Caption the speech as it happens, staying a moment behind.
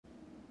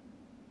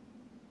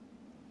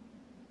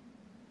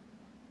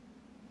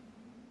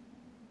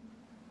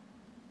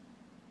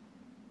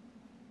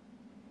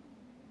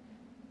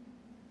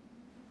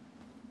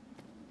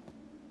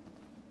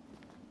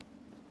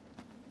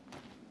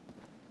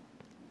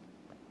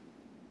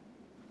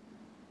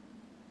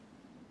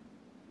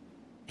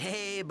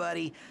Hey,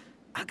 buddy.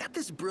 I got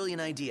this brilliant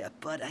idea,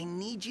 but I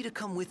need you to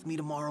come with me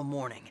tomorrow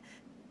morning.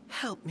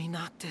 Help me,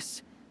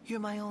 Noctis. You're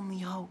my only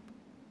hope.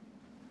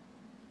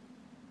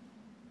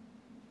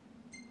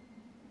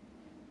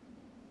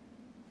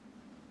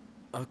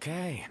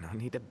 Okay, no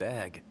need to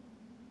beg.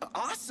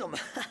 Awesome!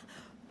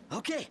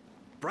 Okay,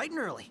 bright and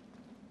early.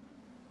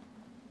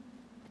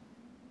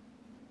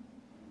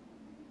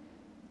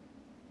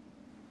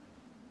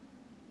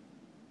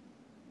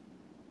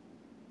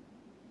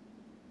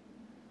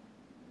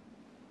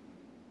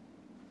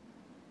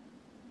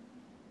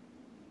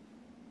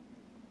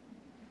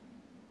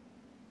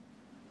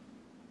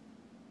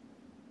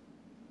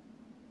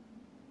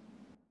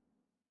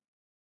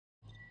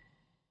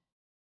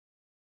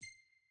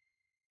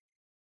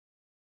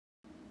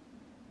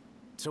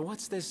 So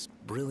what's this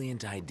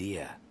brilliant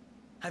idea?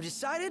 I've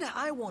decided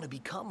I want to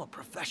become a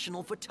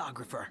professional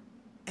photographer.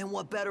 And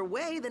what better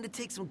way than to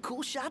take some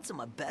cool shots of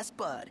my best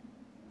bud?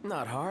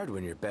 Not hard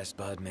when your best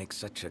bud makes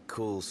such a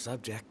cool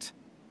subject.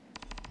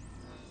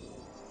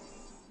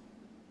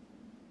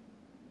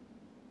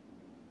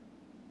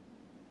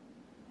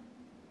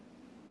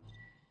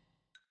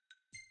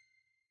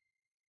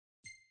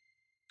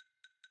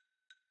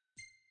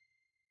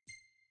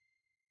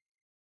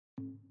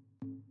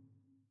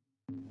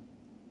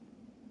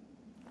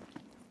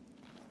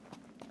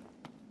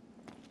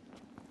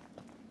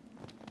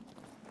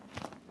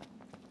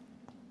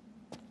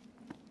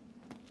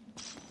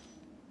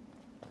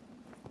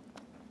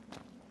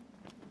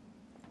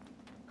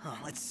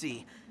 Let's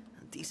see.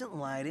 Decent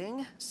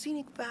lighting,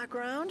 scenic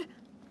background.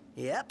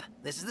 Yep,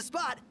 this is the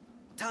spot.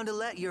 Time to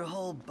let your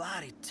whole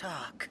body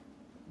talk.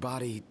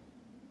 Body...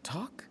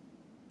 talk?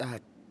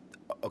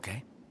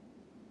 Okay.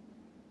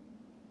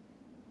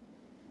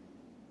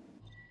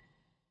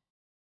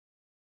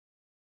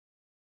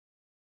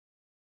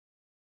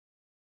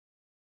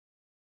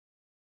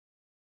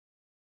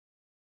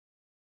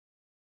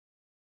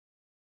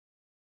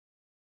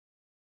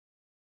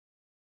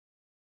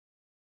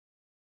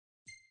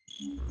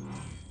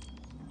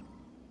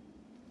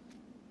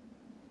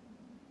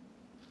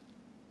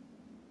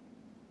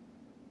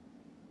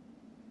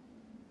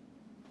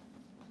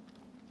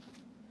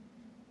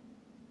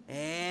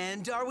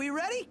 And are we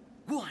ready?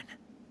 1,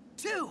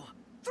 2,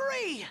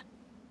 3!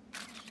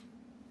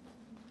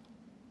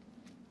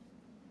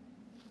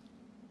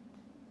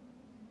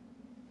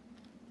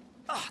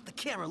 Ah, the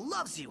camera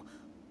loves you.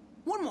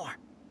 One more.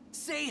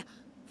 Say,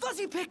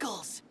 Fuzzy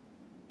Pickles!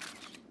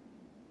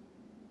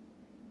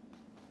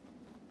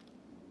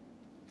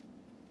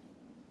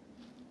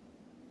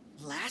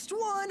 Last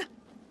one.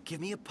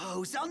 Give me a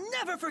pose I'll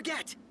never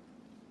forget.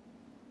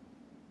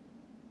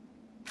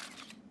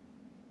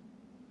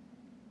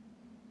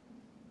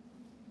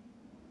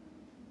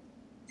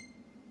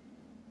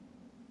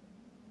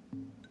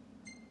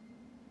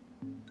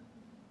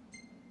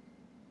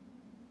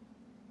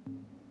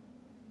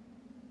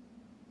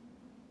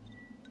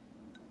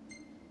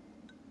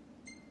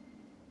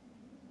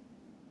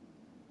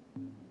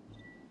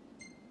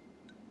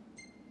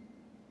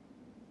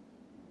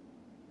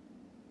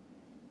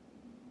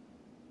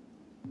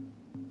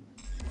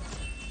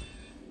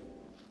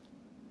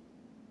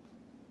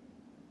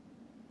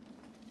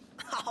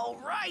 All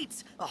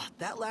right! Oh,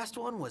 that last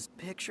one was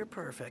picture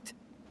perfect.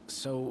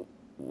 So,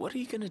 what are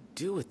you gonna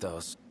do with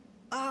those?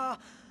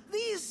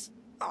 These...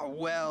 Oh,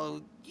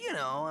 well, you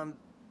know,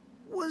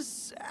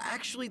 was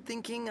actually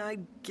thinking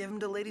I'd give them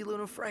to Lady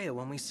Lunafreya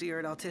when we see her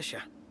at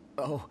Altissia.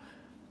 Oh...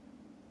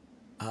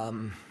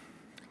 I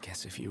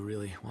guess if you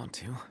really want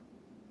to.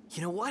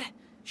 You know what?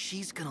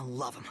 She's gonna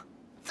love them.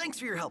 Thanks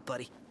for your help,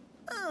 buddy.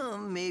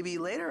 Maybe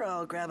later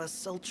I'll grab a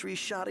sultry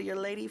shot of your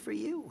lady for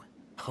you.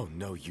 Oh,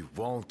 no, you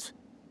won't.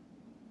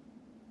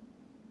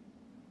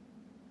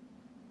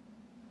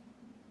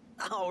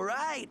 All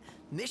right,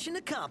 mission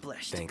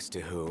accomplished. Thanks to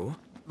who?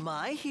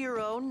 My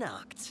hero,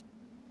 Noct.